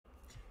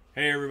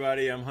Hey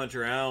everybody, I'm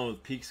Hunter Allen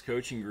with Peaks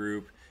Coaching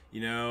Group.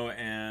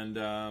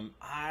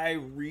 I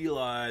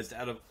realized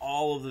out of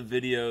all of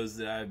the videos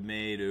that I've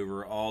made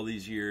over all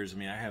these years,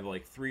 I have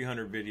like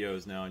 300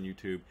 videos now on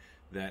YouTube,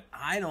 that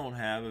I don't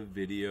have a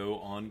video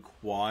on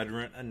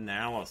quadrant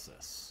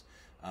analysis.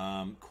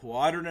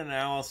 Quadrant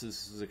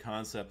analysis is a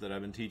concept that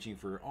I've been teaching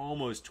for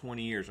almost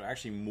 20 years, or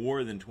actually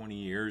more than 20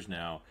 years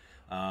now.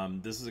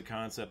 This is a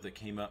concept that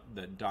came up,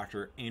 that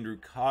Dr. Andrew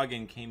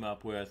Coggan came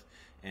up with,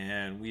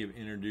 and we have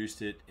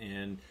introduced it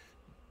in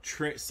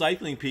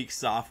CyclingPeaks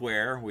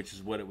Software, which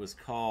is what it was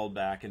called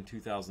back in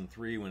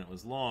 2003 when it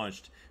was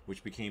launched,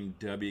 which became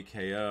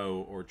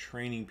WKO, or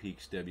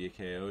TrainingPeaks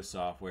WKO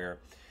software.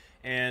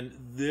 And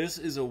this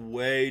is a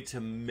way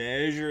to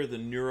measure the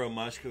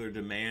neuromuscular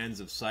demands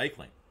of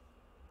cycling.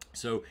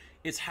 So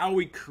it's how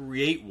we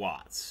create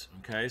watts.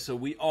 Okay, so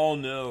we all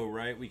know,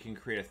 right? We can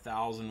create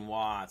 1,000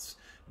 watts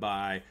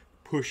by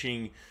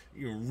pushing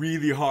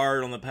really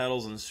hard on the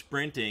pedals and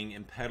sprinting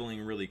and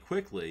pedaling really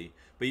quickly.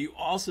 But you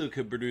also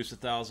could produce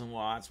 1,000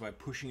 watts by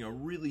pushing a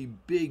really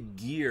big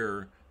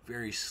gear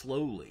very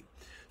slowly.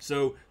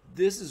 So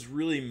this is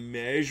really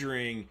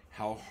measuring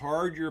how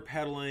hard you're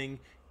pedaling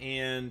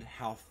and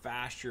how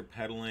fast you're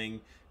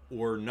pedaling,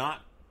 or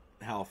not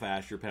how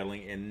fast you're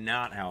pedaling and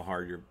not how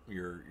hard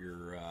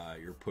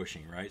you're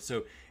pushing, right?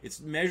 So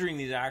it's measuring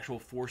these actual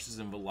forces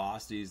and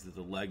velocities that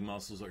the leg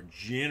muscles are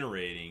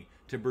generating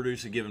to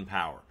produce a given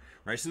power,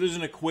 right? So there's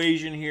an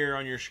equation here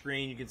on your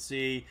screen. You can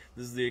see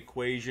this is the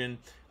equation.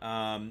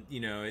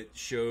 It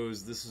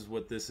shows this is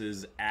what this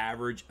is: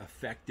 average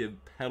effective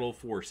pedal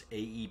force,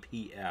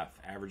 AEPF,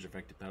 average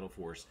effective pedal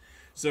force.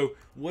 So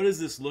what does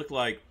this look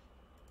like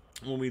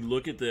when we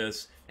look at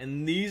this?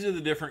 And these are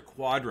the different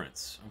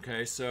quadrants.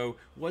 Okay, so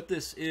what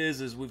this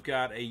is we've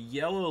got a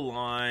yellow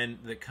line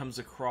that comes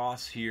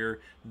across here.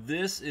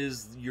 This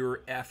is your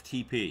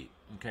FTP.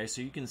 Okay,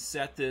 so you can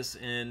set this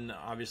in,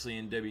 obviously,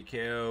 in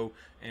WKO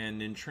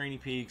and in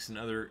TrainingPeaks and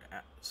other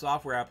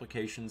software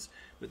applications,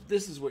 but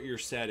this is what you're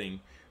setting,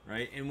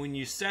 right? And when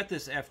you set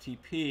this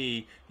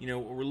FTP,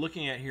 what we're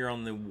looking at here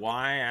on the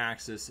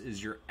y-axis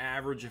is your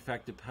average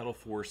effective pedal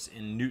force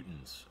in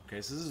newtons.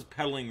 Okay, so this is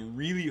pedaling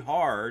really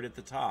hard at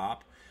the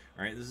top,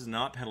 right? This is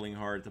not pedaling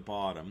hard at the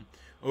bottom.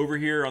 Over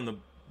here on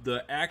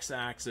the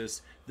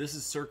x-axis, this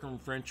is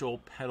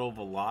circumferential pedal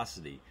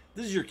velocity.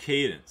 This is your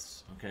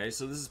cadence, okay?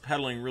 So this is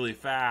pedaling really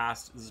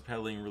fast, this is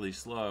pedaling really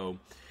slow.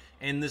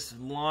 And this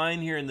line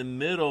here in the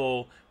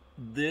middle,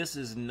 this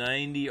is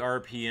 90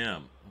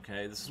 RPM,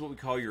 okay? This is what we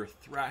call your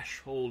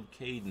threshold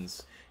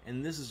cadence.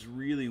 And this is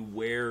really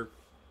where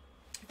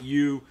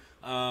you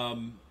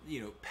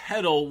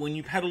pedal when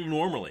you pedal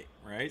normally,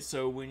 right?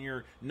 So when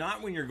you're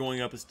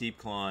going up a steep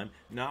climb,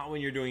 not when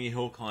you're doing a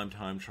hill climb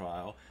time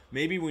trial,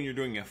 maybe when you're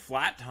doing a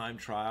flat time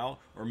trial,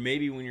 or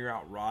maybe when you're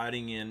out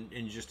riding in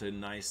just a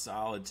nice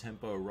solid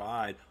tempo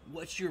ride.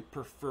 What's your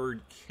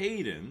preferred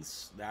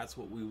cadence? That's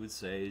what we would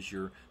say is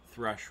your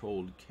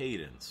threshold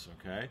cadence.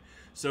 Okay,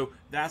 so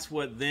that's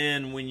what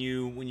then when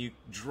you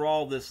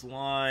draw this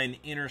line,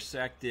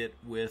 intersect it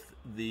with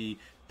the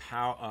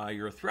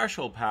your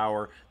threshold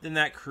power, then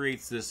that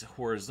creates this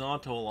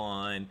horizontal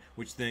line,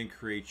 which then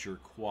creates your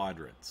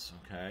quadrants.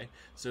 Okay,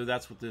 so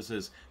that's what this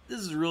is.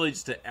 This is really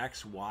just an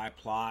XY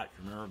plot.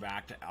 If you remember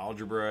back to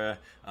algebra,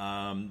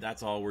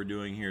 that's all we're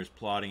doing here is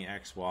plotting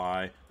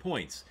XY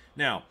points.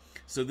 Now,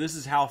 so this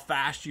is how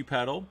fast you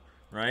pedal,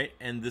 right?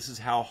 And this is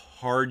how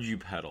hard you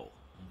pedal.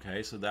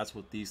 Okay, so that's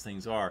what these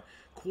things are.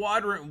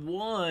 Quadrant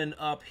 1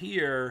 up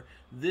here,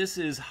 this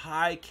is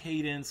high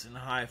cadence and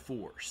high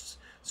force.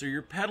 So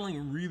you're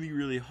pedaling really,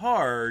 really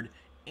hard,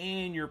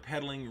 and you're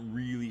pedaling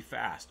really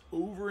fast,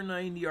 over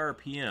 90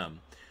 RPM.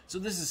 So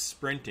this is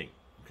sprinting.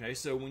 Okay,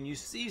 so when you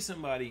see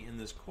somebody in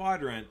this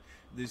quadrant,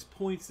 these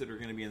points that are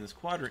going to be in this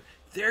quadrant,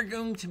 they're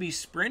going to be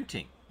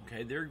sprinting.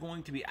 Okay, they're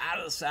going to be out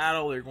of the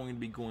saddle. They're going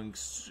to be going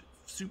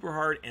super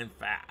hard and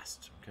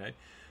fast. Okay,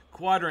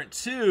 quadrant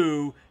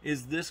 2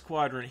 is this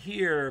quadrant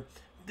here.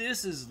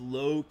 This is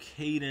low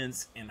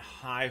cadence and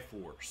high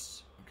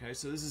force. Okay,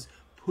 so this is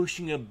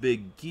pushing a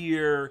big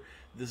gear.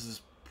 This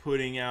is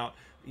putting out,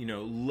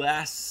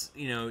 less,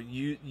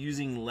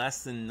 using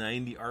less than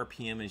 90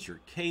 RPM as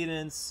your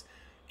cadence.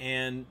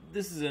 And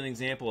this is an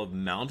example of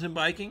mountain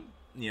biking.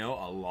 A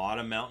lot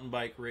of mountain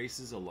bike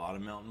races, a lot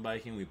of mountain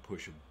biking. We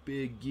push a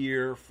big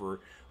gear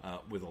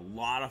with a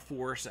lot of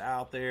force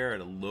out there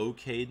at a low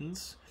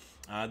cadence.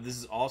 This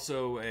is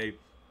also an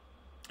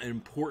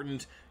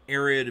important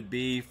area to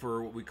be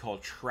for what we call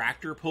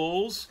tractor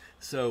pulls.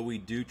 So we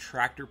do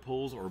tractor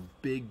pulls or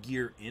big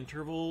gear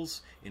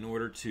intervals in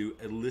order to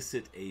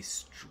elicit a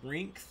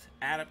strength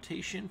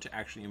adaptation to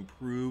actually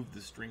improve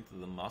the strength of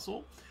the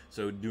muscle.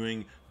 So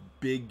doing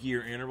big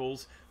gear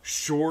intervals,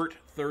 short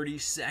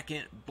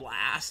 30-second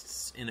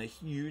blasts in a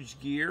huge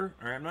gear.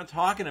 All right, I'm not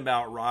talking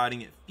about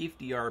riding at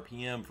 50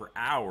 RPM for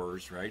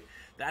hours, right?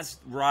 That's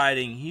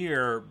riding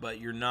here, but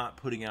you're not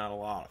putting out a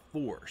lot of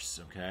force,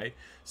 okay?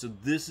 So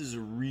this is a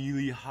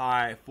really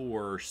high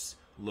force,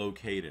 low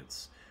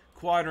cadence.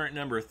 Quadrant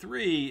number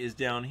 3 is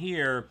down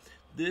here.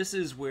 This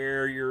is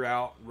where you're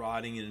out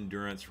riding an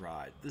endurance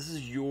ride. This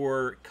is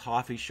your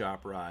coffee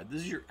shop ride.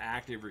 This is your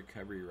active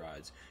recovery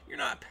rides. You're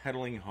not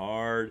pedaling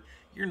hard.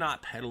 You're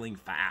not pedaling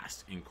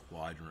fast in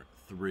quadrant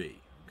 3.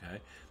 Okay.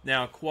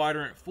 Now,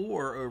 quadrant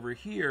 4 over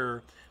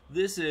here,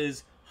 this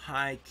is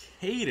high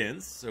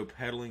cadence, so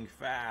pedaling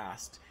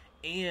fast,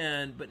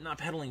 but not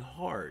pedaling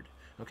hard.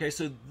 Okay,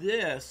 so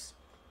this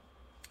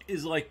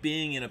is like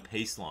being in a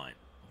pace line.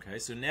 Okay,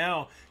 so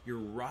now you're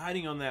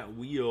riding on that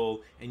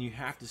wheel and you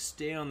have to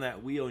stay on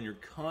that wheel and you're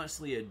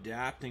constantly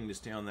adapting to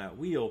stay on that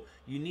wheel.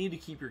 You need to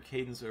keep your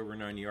cadence over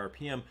 90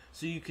 RPM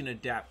so you can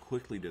adapt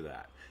quickly to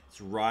that. It's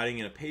riding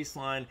in a pace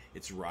line,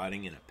 it's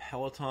riding in a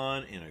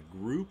peloton, in a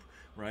group,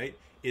 right?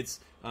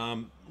 It's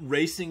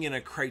racing in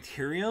a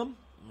criterium.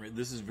 Right?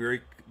 This is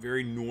very,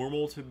 very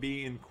normal to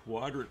be in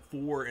quadrant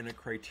 4 in a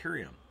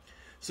criterium.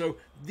 So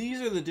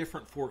these are the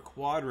different 4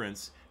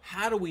 quadrants.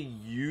 How do we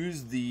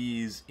use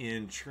these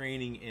in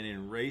training and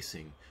in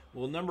racing?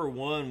 Well, number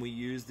one, we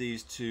use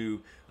these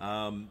to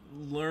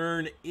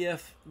learn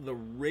if the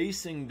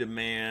racing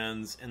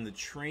demands and the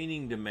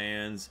training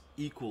demands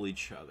equal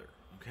each other.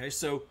 Okay,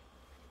 so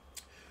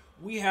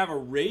we have a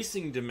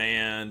racing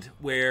demand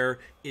where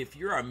if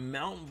you're a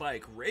mountain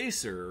bike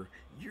racer,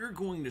 you're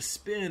going to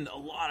spend a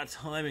lot of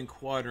time in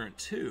quadrant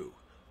 2.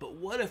 But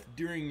what if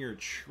during your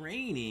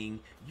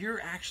training,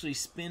 you're actually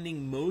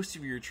spending most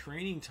of your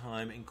training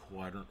time in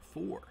quadrant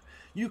 4?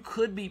 You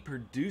could be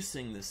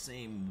producing the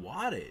same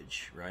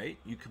wattage, right?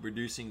 You could be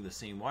producing the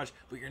same wattage,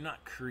 but you're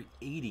not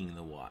creating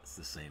the watts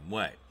the same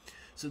way.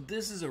 So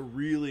this is a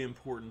really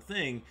important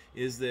thing,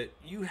 is that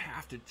you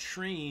have to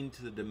train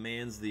to the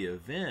demands of the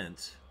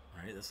event,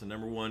 right? That's the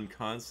number one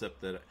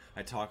concept that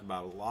I talk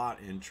about a lot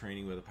in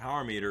training with a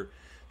power meter.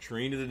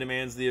 Train to the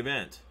demands of the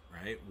event.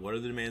 Right? What are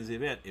the demands of the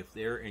event? If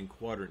they're in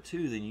quadrant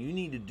 2, then you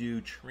need to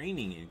do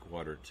training in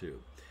quadrant 2.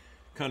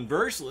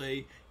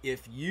 Conversely,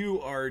 if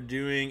you are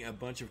doing a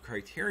bunch of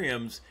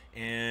criteriums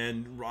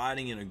and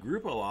riding in a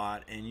group a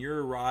lot, and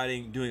you're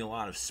doing a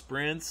lot of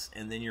sprints,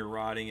 and then you're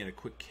riding at a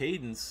quick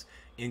cadence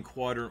in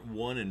quadrant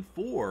 1 and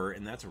 4,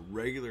 and that's a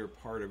regular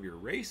part of your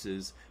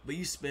races, but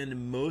you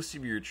spend most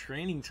of your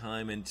training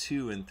time in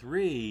 2 and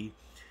 3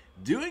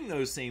 doing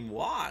those same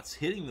watts,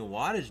 hitting the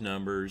wattage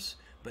numbers,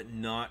 but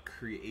not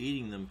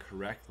creating them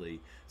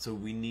correctly. So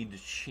we need to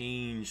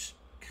change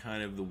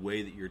kind of the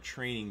way that you're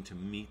training to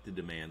meet the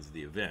demands of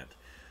the event.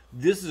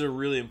 This is a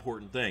really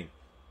important thing.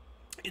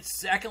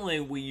 Secondly,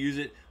 we use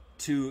it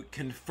to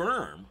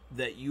confirm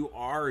that you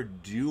are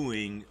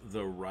doing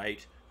the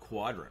right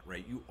quadrant,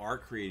 right? You are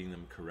creating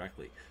them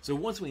correctly. So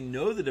once we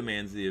know the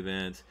demands of the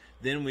event,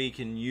 then we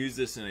can use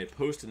this in a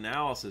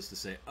post-analysis to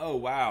say, oh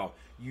wow,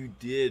 you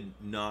did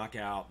knock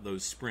out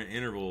those sprint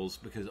intervals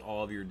because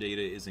all of your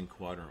data is in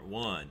quadrant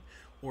 1,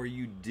 or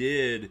you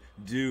did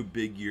do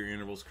big gear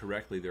intervals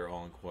correctly, they're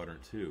all in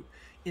quadrant 2.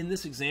 In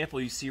this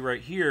example you see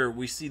right here,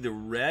 we see the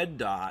red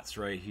dots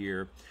right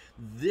here.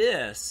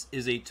 This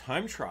is a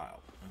time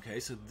trial, okay?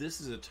 So this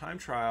is a time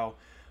trial,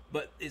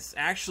 but it's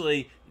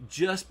actually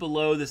just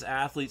below this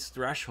athlete's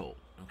threshold.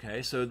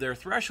 Okay, so their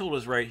threshold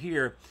is right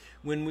here.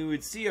 When we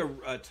would see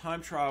a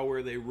time trial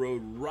where they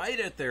rode right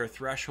at their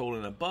threshold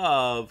and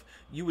above,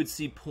 you would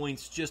see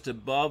points just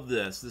above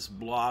this. This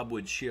blob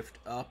would shift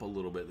up a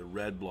little bit. The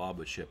red blob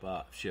would shift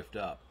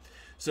up.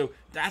 So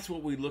that's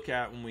what we look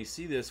at when we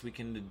see this. We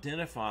can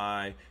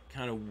identify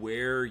kind of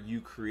where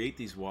you create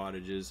these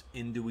wattages,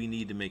 and do we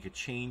need to make a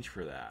change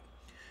for that.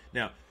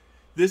 Now,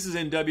 this is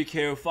in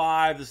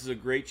WKO5. This is a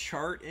great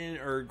chart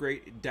or a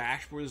great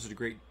dashboard. This is a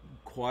great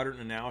quadrant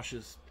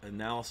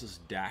analysis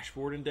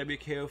dashboard in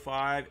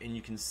WKO5, and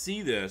you can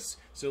see this.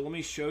 So let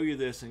me show you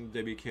this in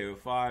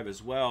WKO5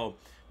 as well,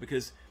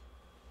 because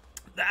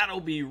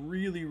that'll be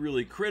really,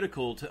 really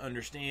critical to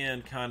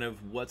understand kind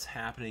of what's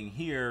happening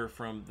here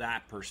from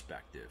that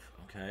perspective.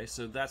 Okay,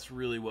 so that's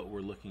really what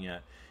we're looking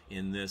at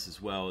in this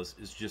as well,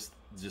 is just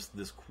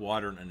this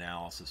quadrant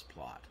analysis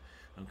plot.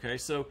 Okay,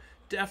 so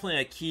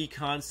definitely a key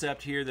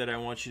concept here that I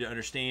want you to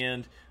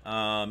understand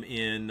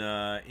in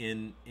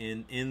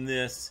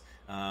this.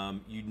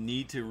 You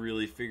need to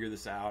really figure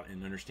this out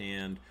and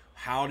understand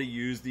how to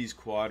use these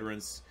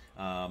quadrants,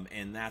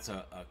 and that's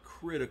a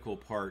critical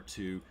part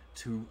to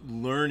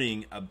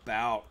learning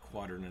about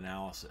quadrant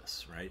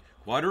analysis, right?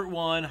 Quadrant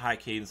 1, high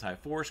cadence, high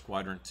force.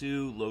 Quadrant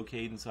 2, low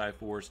cadence, high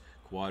force.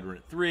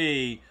 Quadrant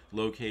 3,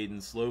 low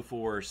cadence, low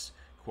force.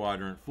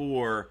 Quadrant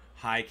 4,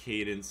 high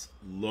cadence,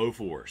 low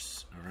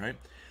force. All right.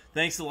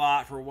 Thanks a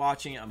lot for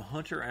watching. I'm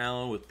Hunter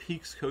Allen with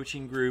Peaks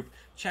Coaching Group.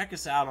 Check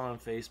us out on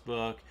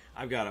Facebook.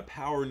 I've got a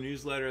power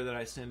newsletter that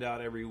I send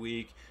out every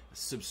week.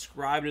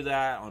 Subscribe to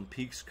that on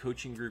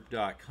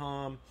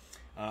peakscoachinggroup.com.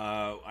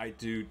 I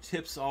do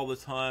tips all the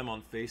time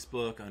on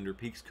Facebook under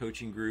Peaks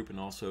Coaching Group, and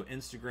also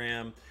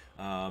Instagram.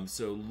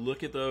 So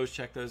look at those,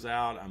 check those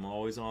out. I'm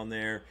always on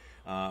there.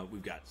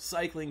 We've got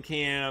cycling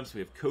camps, we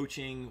have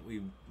coaching.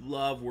 We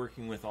love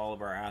working with all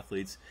of our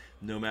athletes,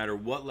 no matter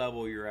what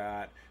level you're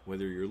at,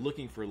 whether you're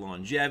looking for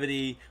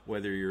longevity,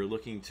 whether you're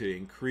looking to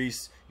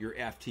increase your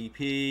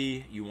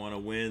FTP, you want to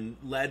win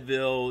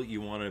Leadville,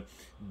 you want to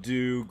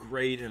do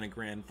great in a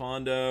Grand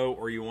Fondo,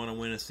 or you want to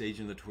win a stage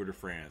in the Tour de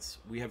France.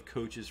 We have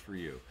coaches for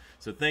you.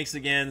 So thanks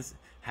again.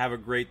 Have a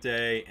great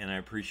day, and I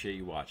appreciate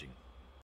you watching.